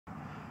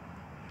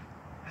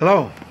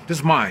Hello, this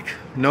is Mike,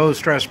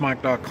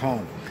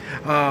 NoStressMike.com.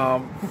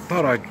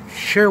 Thought I'd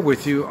share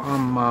with you.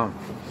 I'm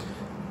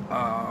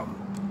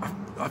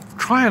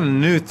trying a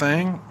new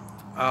thing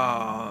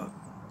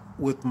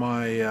with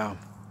my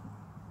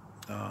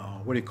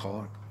what do you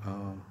call it?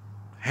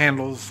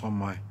 Handles on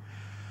my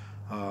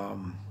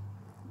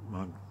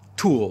my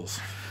tools.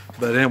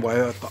 But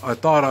anyway, I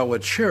thought I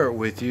would share it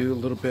with you a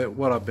little bit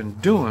what I've been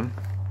doing.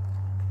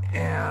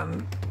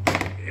 And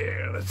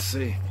yeah, let's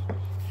see.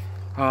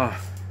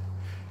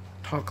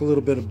 Talk a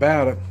little bit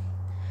about it.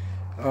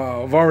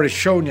 I've already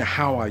shown you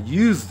how I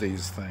use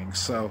these things,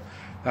 so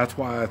that's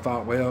why I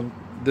thought, well,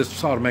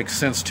 this ought to make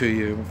sense to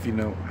you if you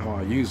know how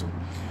I use them.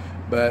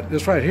 But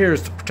this right here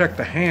is to protect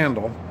the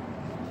handle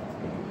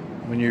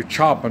when you're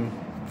chopping.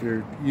 If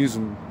you're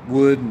using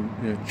wood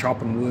and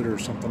chopping wood or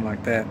something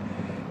like that,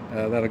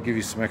 that'll give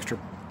you some extra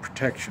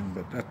protection.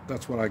 But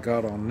that's what I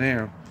got on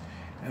there.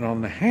 And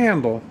on the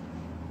handle,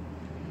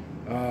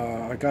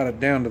 I got it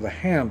down to the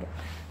handle.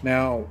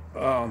 Now,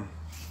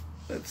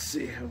 let's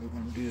see how we're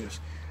going to do this.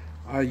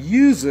 I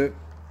use it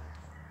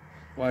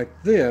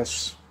like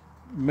this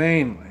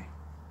mainly,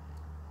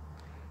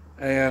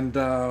 and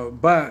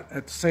but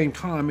at the same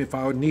time, if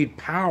I would need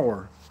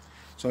power,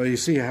 so you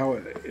see how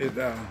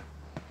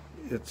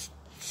it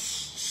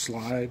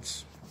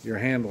slides. Your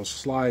handles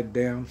slide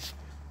down,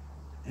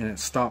 and it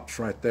stops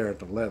right there at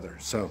the leather.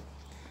 So,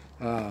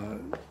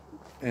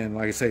 and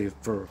like I say,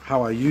 for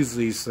how I use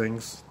these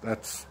things,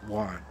 that's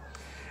why.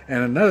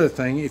 And another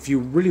thing, if you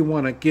really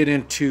want to get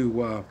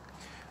into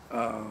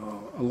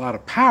a lot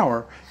of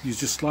power, you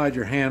just slide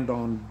your hand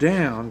on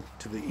down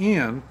to the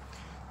end,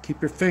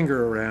 keep your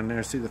finger around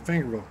there, see the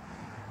finger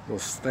will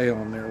stay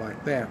on there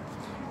like that.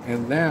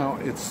 And now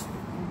it's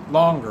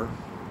longer,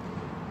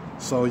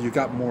 so you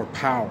got more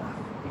power.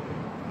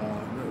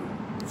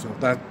 So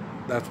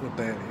that's what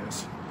that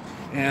is.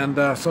 And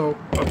so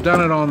I've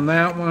done it on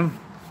that one.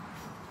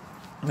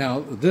 Now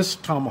this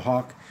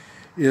tomahawk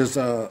is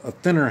a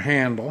thinner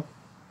handle.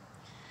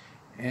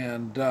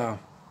 And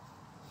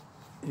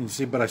you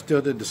see, but I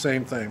still did the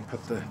same thing.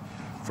 Put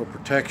for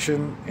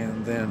protection,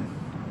 and then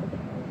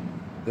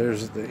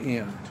there's the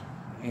end.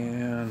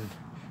 And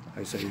like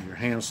I say, your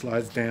hand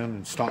slides down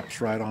and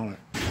stops right on it.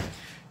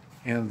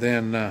 And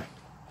then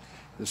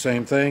the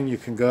same thing, you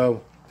can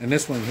go, and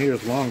this one here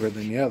is longer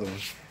than the other one.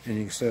 And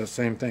you can say the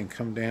same thing.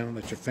 Come down,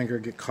 let your finger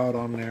get caught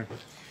on there,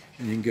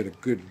 and you can get a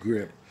good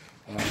grip.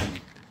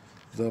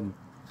 The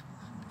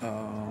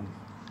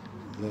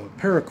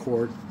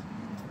paracord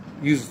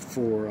used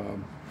for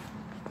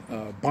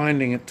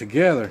binding it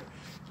together,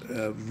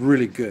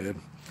 really good.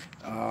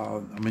 I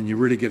mean, you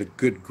really get a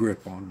good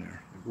grip on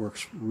there. It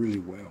works really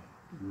well,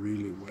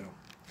 really well.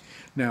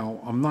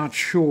 Now, I'm not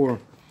sure,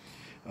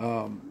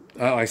 like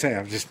I say,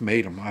 I've just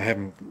made them. I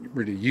haven't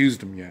really used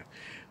them yet.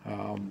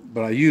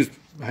 But I used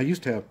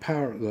to have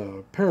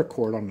the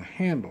paracord on the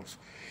handles.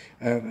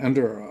 And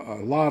under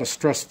a lot of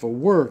stressful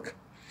work,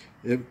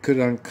 it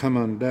could come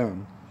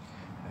undone.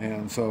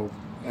 And so,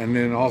 and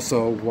then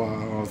also while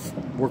I was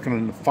working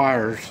in the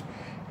fires,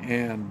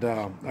 and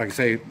like I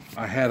say,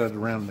 I had it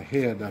around the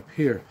head up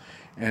here,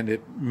 and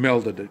it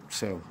melted it.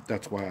 So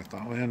that's why I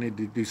thought, well, I need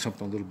to do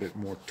something a little bit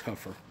more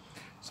tougher.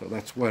 So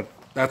that's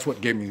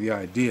what gave me the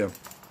idea.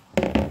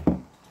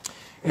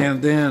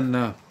 And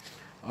then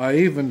I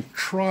even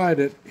tried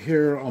it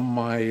here on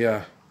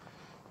my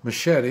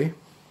machete,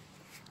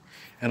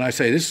 and I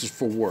say this is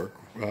for work,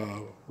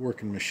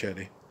 working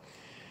machete,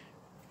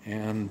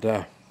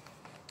 and.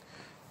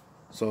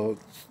 So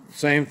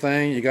same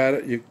thing, you got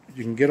it. You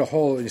can get a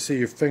hole, and you see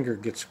your finger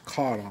gets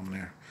caught on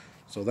there.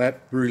 So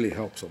that really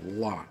helps a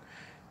lot,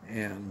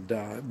 and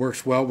it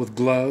works well with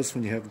gloves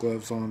when you have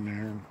gloves on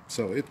there.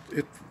 So it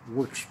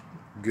works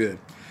good.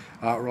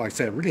 Like I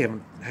said, I really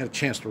haven't had a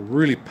chance to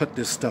really put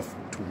this stuff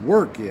to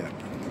work yet,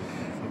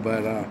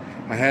 but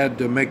I had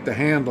to make the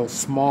handle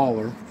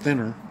smaller,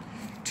 thinner,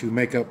 to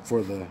make up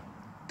for the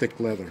thick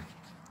leather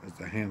as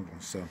the handle.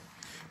 So,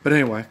 but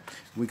anyway,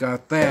 we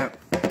got that,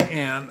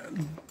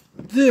 and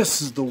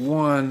this is the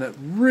one that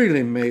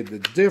really made the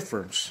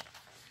difference.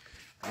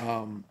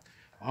 I'm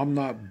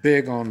not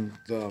big on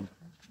the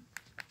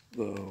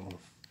I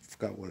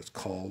forgot what it's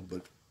called,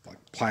 but like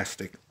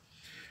plastic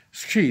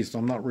sheaths.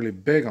 I'm not really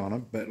big on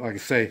it, but like I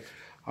say,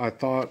 I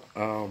thought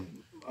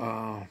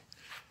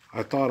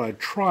I'd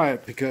try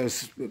it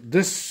because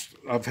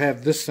I've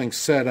had this thing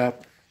set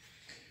up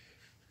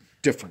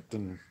different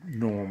than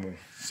normal.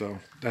 So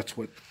that's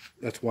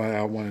why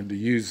I wanted to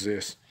use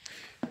this.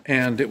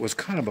 And it was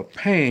kind of a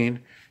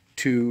pain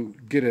to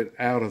get it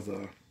out of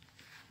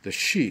the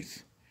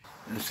sheath.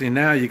 And see,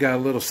 now you got a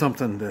little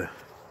something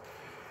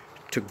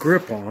to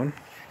grip on,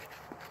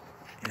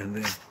 and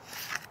then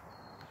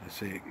I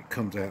see it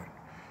comes out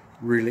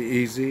really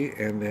easy.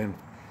 And then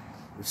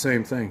the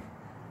same thing,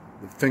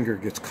 the finger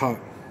gets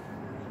caught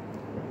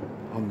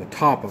on the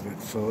top of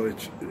it, so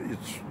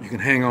you can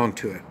hang on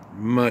to it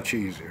much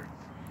easier,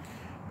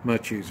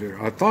 much easier.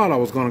 I thought I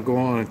was going to go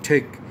on and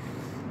take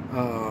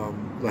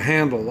the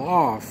handle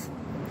off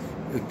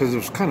because it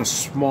was kind of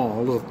small,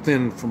 a little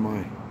thin for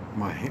my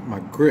my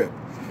grip.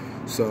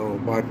 So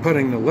by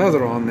putting the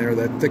leather on there,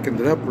 that thickened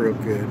it up real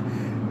good.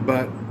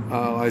 But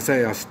like I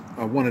say, I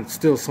wanted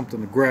still something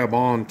to grab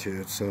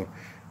onto, so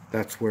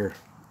that's where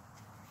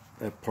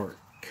that part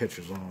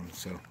catches on.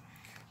 So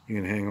you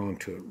can hang on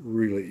to it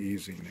really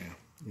easy now.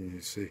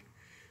 You see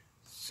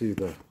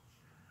the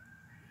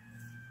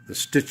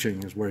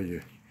stitching is where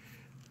you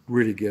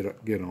really get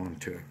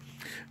onto it.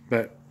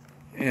 But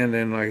and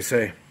then like I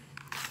say,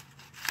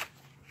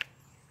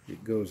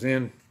 it goes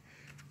in.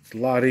 It's a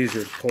lot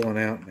easier pulling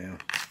out now.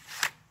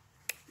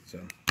 So,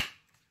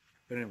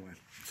 but anyway,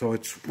 so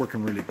it's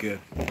working really good.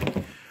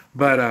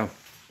 But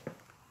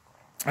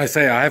I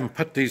say I haven't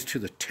put these to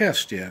the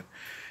test yet.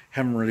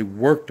 Haven't really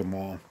worked them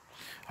all.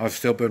 I've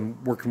still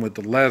been working with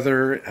the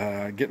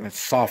leather, getting it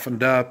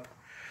softened up,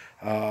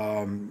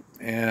 and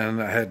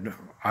I had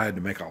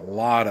to make a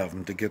lot of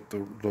them to get the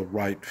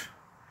right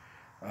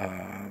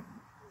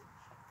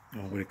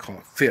what do you call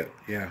it? Fit.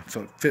 Yeah,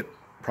 so it fit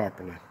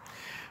properly.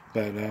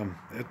 But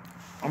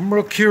I'm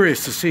real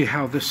curious to see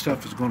how this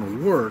stuff is going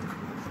to work.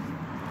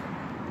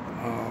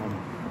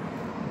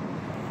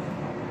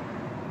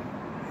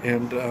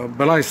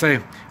 But like I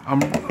say, I'm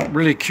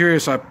really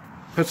curious. I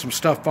put some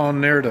stuff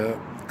on there to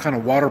kind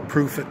of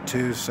waterproof it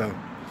too, so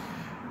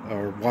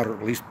or water,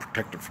 at least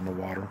protect it from the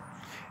water.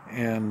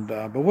 And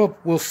but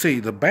we'll see.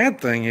 The bad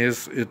thing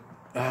is it.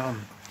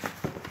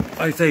 Like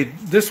I say,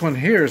 this one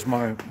here is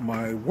my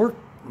work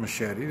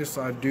machete. This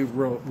I do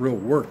real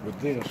work with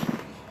this.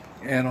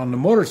 And on the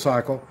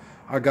motorcycle,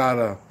 I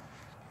got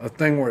a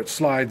thing where it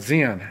slides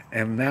in,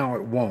 and now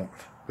it won't.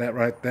 That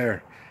right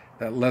there,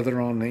 that leather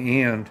on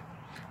the end.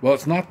 Well,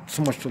 it's not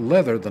so much the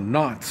leather, the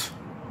knots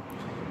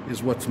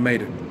is what's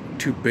made it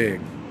too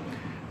big.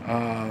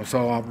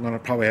 So I'm going to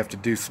probably have to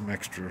do some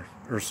extra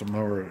or some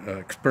more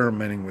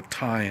experimenting with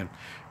tying.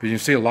 But you can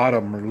see a lot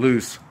of them are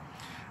loose.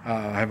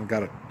 I haven't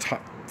got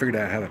figured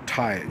out how to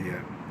tie it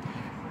yet.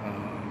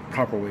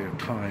 Proper way of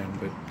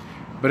tying.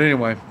 But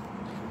anyway,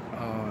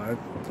 I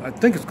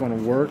think it's going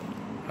to work.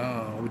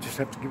 We just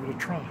have to give it a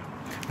try.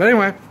 But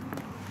anyway,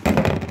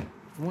 I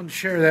wanted to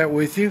share that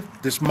with you.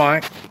 This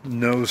Mike,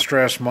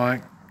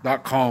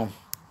 NoStressMike.com.